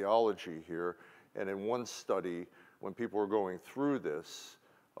physiology here. And in one study, when people were going through this,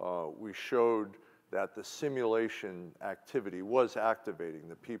 we showed that the simulation activity was activating,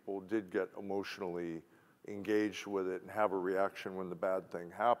 that people did get emotionally engaged with it and have a reaction when the bad thing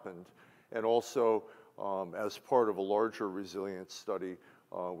happened. And also, as part of a larger resilience study,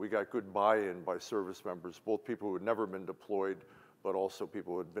 we got good buy-in by service members, both people who had never been deployed, but also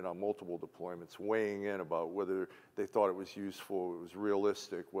people who had been on multiple deployments, weighing in about whether they thought it was useful, it was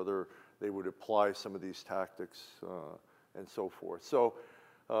realistic, whether they would apply some of these tactics, and so forth. So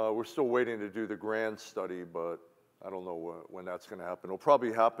we're still waiting to do the grand study, but I don't know when that's going to happen. It'll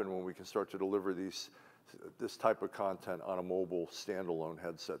probably happen when we can start to deliver this type of content on a mobile standalone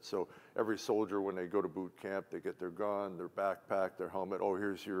headset. So every soldier, when they go to boot camp, they get their gun, their backpack, their helmet. Oh,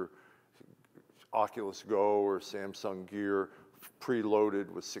 here's your Oculus Go or Samsung Gear, preloaded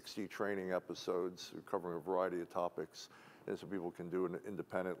with 60 training episodes covering a variety of topics, and so people can do it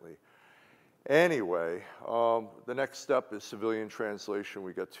independently. Anyway, the next step is civilian translation.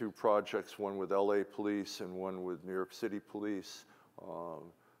 We got 2 projects, one with LA Police and one with New York City Police,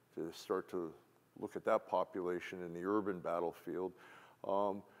 to start to look at that population in the urban battlefield.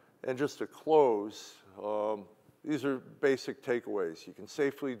 And just to close, these are basic takeaways. You can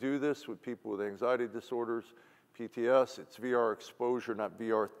safely do this with people with anxiety disorders, PTS. It's VR exposure, not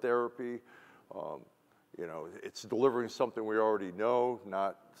VR therapy. You know, it's delivering something we already know,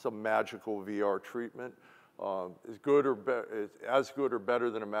 not some magical VR treatment. Is as good or better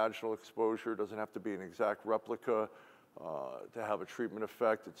than imaginal exposure. It doesn't have to be an exact replica to have a treatment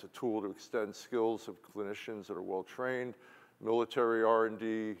effect. It's a tool to extend skills of clinicians that are well trained. Military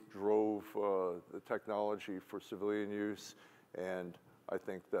R&D drove the technology for civilian use, and I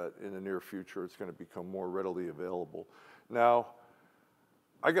think that in the near future it's going to become more readily available. Now,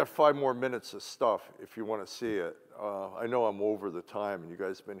 I got 5 more minutes of stuff if you want to see it. I know I'm over the time, and you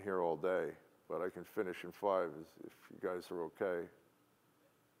guys have been here all day, but I can finish in 5 if you guys are okay.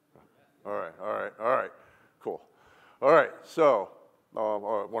 All right, cool. All right, so I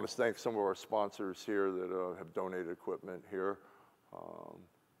want to thank some of our sponsors here that have donated equipment here.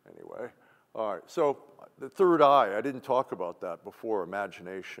 Anyway, all right, so the third eye, I didn't talk about that before,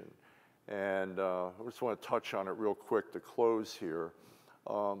 imagination. And I just want to touch on it real quick to close here.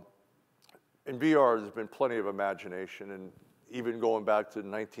 In VR, there's been plenty of imagination, and even going back to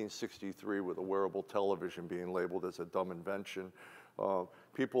 1963 with a wearable television being labeled as a dumb invention,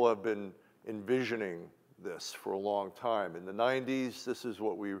 people have been envisioning this for a long time. In the 90s, this is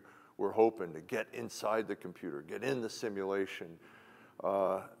what we were hoping, to get inside the computer, get in the simulation.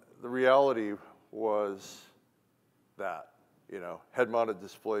 The reality was that, you know, head-mounted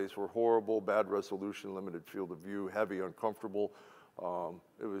displays were horrible, bad resolution, limited field of view, heavy, uncomfortable.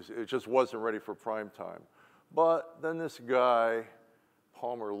 It just wasn't ready for prime time. But then this guy,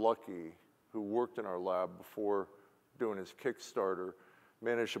 Palmer Luckey, who worked in our lab before doing his Kickstarter,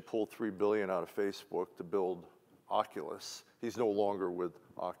 managed to pull $3 billion out of Facebook to build Oculus. He's no longer with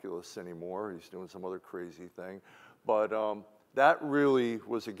Oculus anymore. He's doing some other crazy thing. But that really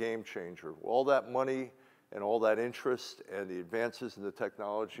was a game changer. All that money and all that interest and the advances in the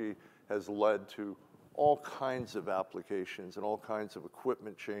technology has led to all kinds of applications and all kinds of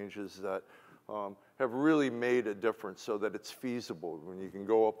equipment changes that have really made a difference so that it's feasible. When you can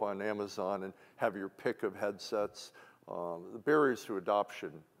go up on Amazon and have your pick of headsets, the barriers to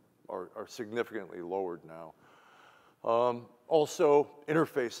adoption are significantly lowered now. Also,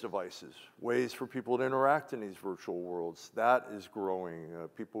 interface devices, ways for people to interact in these virtual worlds, that is growing.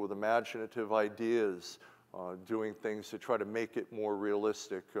 People with imaginative ideas doing things to try to make it more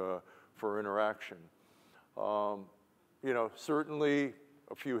realistic for interaction. You know, certainly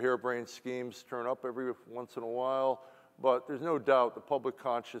a few harebrained schemes turn up every once in a while, but there's no doubt the public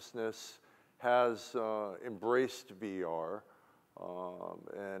consciousness has embraced VR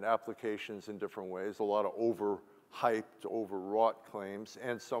and applications in different ways. A lot of overhyped, overwrought claims,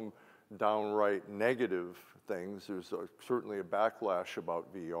 and some downright negative things. There's certainly a backlash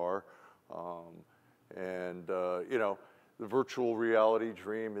about VR. You know, the virtual reality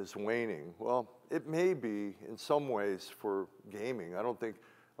dream is waning. Well, it may be in some ways for gaming. I don't think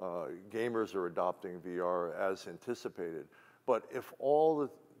gamers are adopting VR as anticipated. But if all the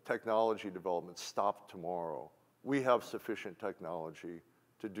technology development stopped tomorrow, we have sufficient technology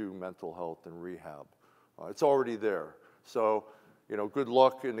to do mental health and rehab. It's already there. So, you know, good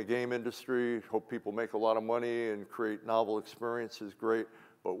luck in the game industry. Hope people make a lot of money and create novel experiences, great.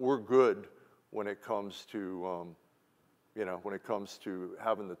 But we're good when it comes to, you know, when it comes to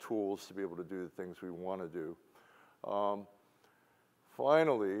having the tools to be able to do the things we want to do.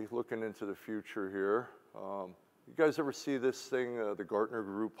 Finally, looking into the future here, you guys ever see this thing, the Gartner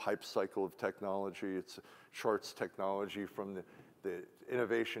Group hype cycle of technology? It's charts technology from the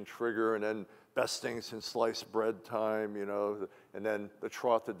innovation trigger, and then best thing since sliced bread time, you know, and then the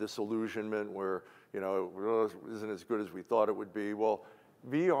trough of disillusionment where, you know, it isn't as good as we thought it would be. Well,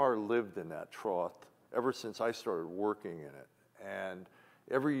 VR lived in that trough ever since I started working in it. And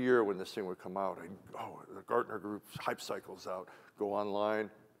every year when this thing would come out, the Gartner Group's hype cycle's out, go online,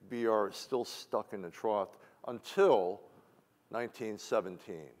 VR is still stuck in the trough until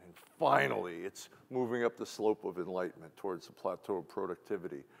 1917. And finally, it's moving up the slope of enlightenment towards the plateau of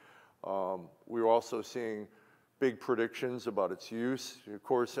productivity. We're also seeing big predictions about its use. Of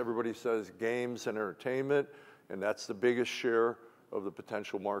course, everybody says games and entertainment, and that's the biggest share of the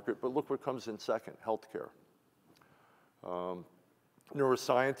potential market. But look what comes in second, healthcare.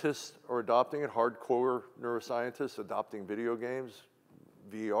 Neuroscientists are adopting it, hardcore neuroscientists adopting video games,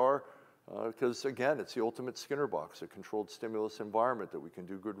 VR, because again, it's the ultimate Skinner box, a controlled stimulus environment that we can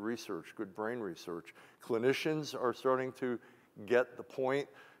do good research, good brain research. Clinicians are starting to get the point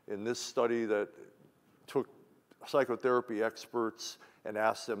in this study that took psychotherapy experts and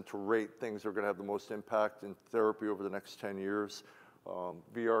asked them to rate things that are going to have the most impact in therapy over the next 10 years.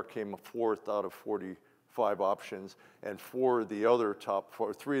 VR came fourth out of 45 options, and three of the other top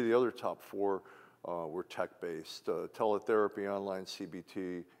four were tech-based, teletherapy, online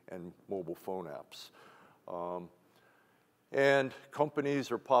CBT, and mobile phone apps. And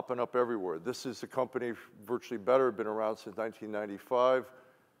companies are popping up everywhere. This is a company, Virtually Better, been around since 1995.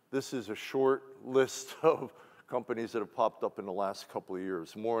 This is a short list of companies that have popped up in the last couple of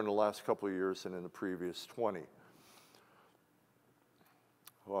years, more in the last couple of years than in the previous 20.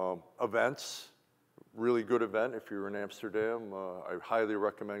 Events, really good event if you're in Amsterdam. I highly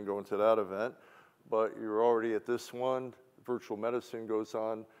recommend going to that event, but you're already at this one. Virtual Medicine goes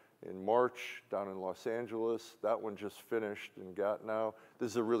on in March down in Los Angeles. That one just finished in Gatineau.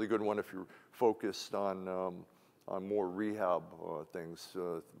 This is a really good one if you're focused on more rehab things,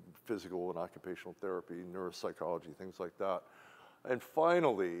 physical and occupational therapy, neuropsychology, things like that. And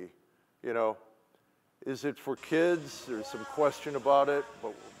finally, you know, is it for kids? There's some question about it,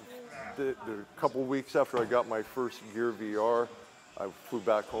 but a couple weeks after I got my first Gear VR, I flew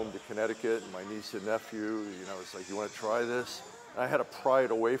back home to Connecticut, and my niece and nephew, you know, it's like, you want to try this? And I had to pry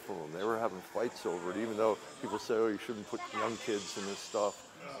it away from them. They were having fights over it, even though people say, oh, you shouldn't put young kids in this stuff.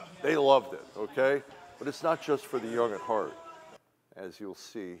 They loved it, okay? But it's not just for the young at heart, as you'll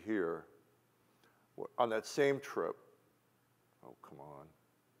see here. On that same trip, oh, come on.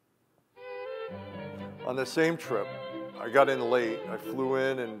 On the same trip, I got in late. I flew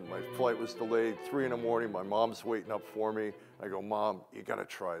in and my flight was delayed, 3 in the morning. My mom's waiting up for me. I go, Mom, you gotta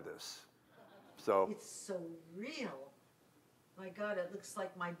try this. So. It's so real. My God, it looks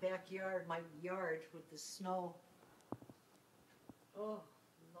like my backyard, my yard with the snow. Oh,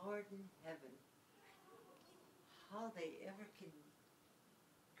 Lord in heaven. How they ever can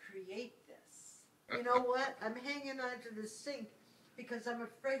create this. You know what? I'm hanging onto the sink because I'm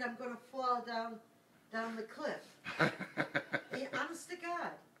afraid I'm going to fall down the cliff. Yeah, honest to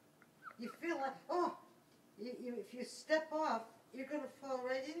God. You feel like, oh, if you step off, you're going to fall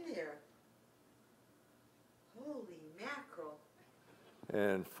right in there. Holy mackerel.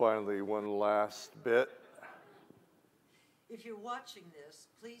 And finally, one last bit. If you're watching this,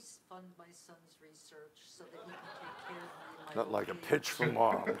 please fund my son's research so that he can take care of me. Not like a pitch from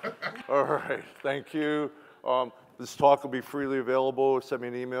Mom. All right, thank you. This talk will be freely available. Send me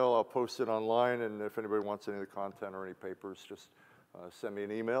an email. I'll post it online. And if anybody wants any of the content or any papers, just send me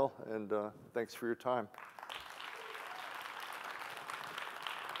an email. And thanks for your time.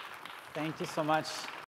 Thank you so much.